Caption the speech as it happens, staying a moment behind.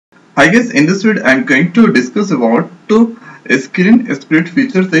Hi guys, in this video I am going to discuss about two screen split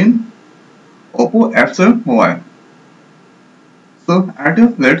features in Oppo F7 mobile. So at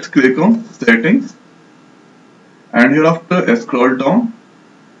here, let's click on settings and hereafter scroll down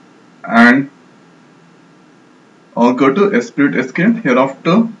and go to split screen.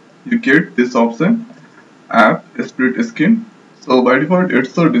 Hereafter you get this option app split screen. So by default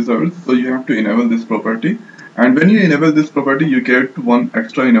it's so disabled, so you have to enable this property, and when you enable this property you get one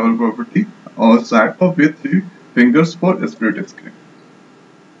extra enable property or swipe up with 3 fingers for split screen.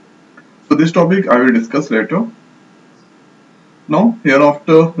 So this topic I will discuss later. Now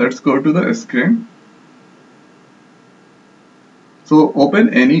hereafter let's go to the screen. So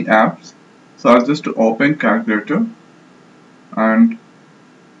open any apps. So I'll just open calculator, and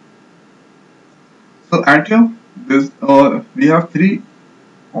so at here this we have three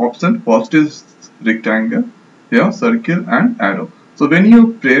options. First is rectangle, here circle and arrow. So when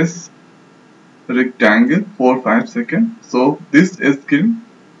you press rectangle for 5 seconds, so this screen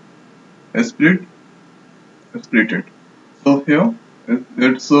split it. So here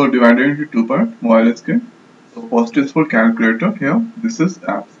it's divided into two parts, mobile screen. So first is for calculator, here this is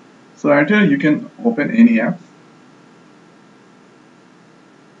apps. So right here you can open any apps.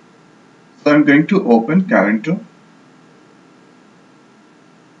 So I'm going to open calendar.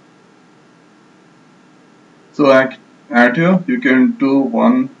 So at here you can do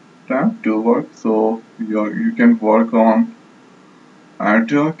one tab to work. So you can work on at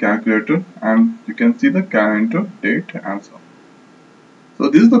your calculator and you can see the calendar, date and so on. So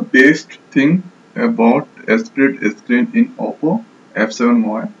this is the best thing about a split screen in Oppo F7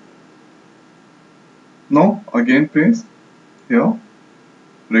 mobile. Now again press here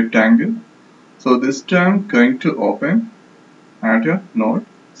rectangle. So this time going to open at your note.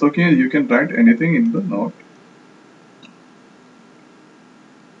 So okay, you can write anything in the note.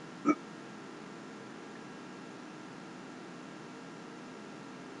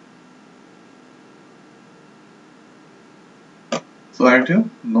 So at your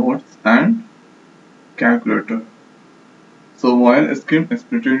notes and calculator. So while screen is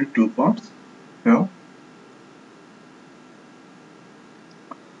split into two parts here.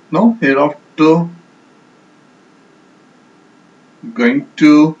 Now hereafter going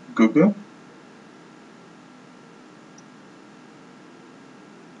to Google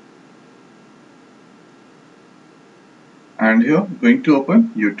and here going to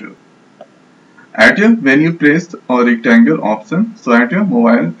open YouTube. At here when you press a rectangle option, so at your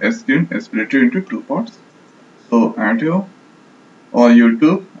mobile screen is split into two parts. So at here or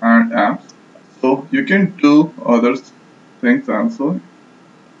YouTube and apps. So you can do other things also.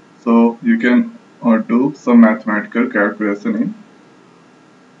 So you can do some mathematical calculation in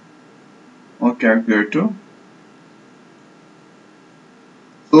or calculator.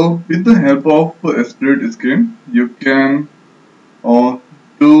 So with the help of a split screen, you can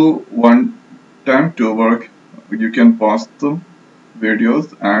do one time to work. You can pause the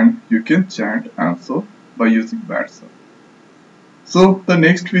videos and you can chat also by using WhatsApp. So the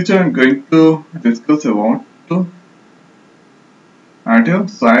next feature I'm going to discuss about at your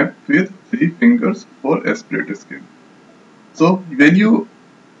swipe with 3 fingers for a split screen. So when you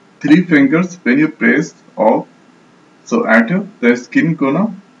 3 fingers when you press off, so at your the screen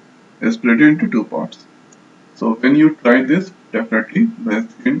gonna split into two parts. So when you try this, definitely the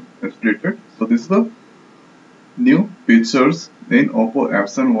screen is splitted. So this is the new features in Oppo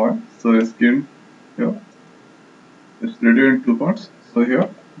F7 mobile. So the screen here is split into two parts. So here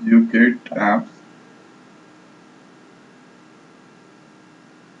you get apps.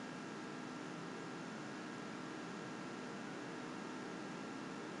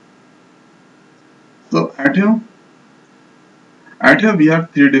 So at here we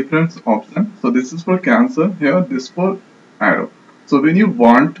have three different options. So this is for cancel, here this for arrow. So when you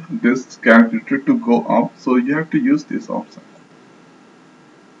want this calculator to go up, so you have to use this option.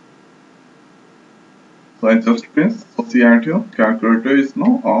 So I just press, so see at here calculator is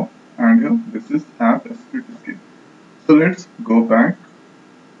now off, and here this is app split screen. So let's go back.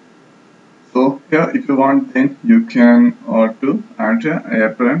 So here if you want, then you can do add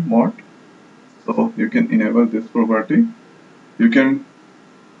airplane mode. So you can enable this property. You can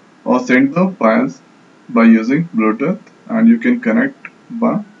send the files by using Bluetooth, and you can connect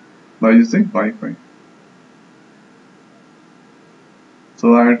by using Wi-Fi.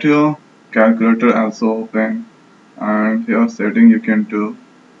 So at your calculator also open, and here setting you can do.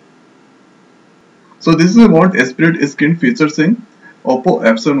 So this is about split screen features in Oppo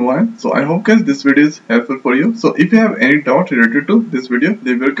F7 mobile. So I hope guys this video is helpful for you. So if you have any doubt related to this video,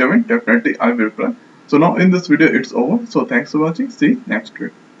 leave your comment, definitely I will reply. So now in this video it's over. So thanks for watching. See you next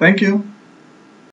week. Thank you.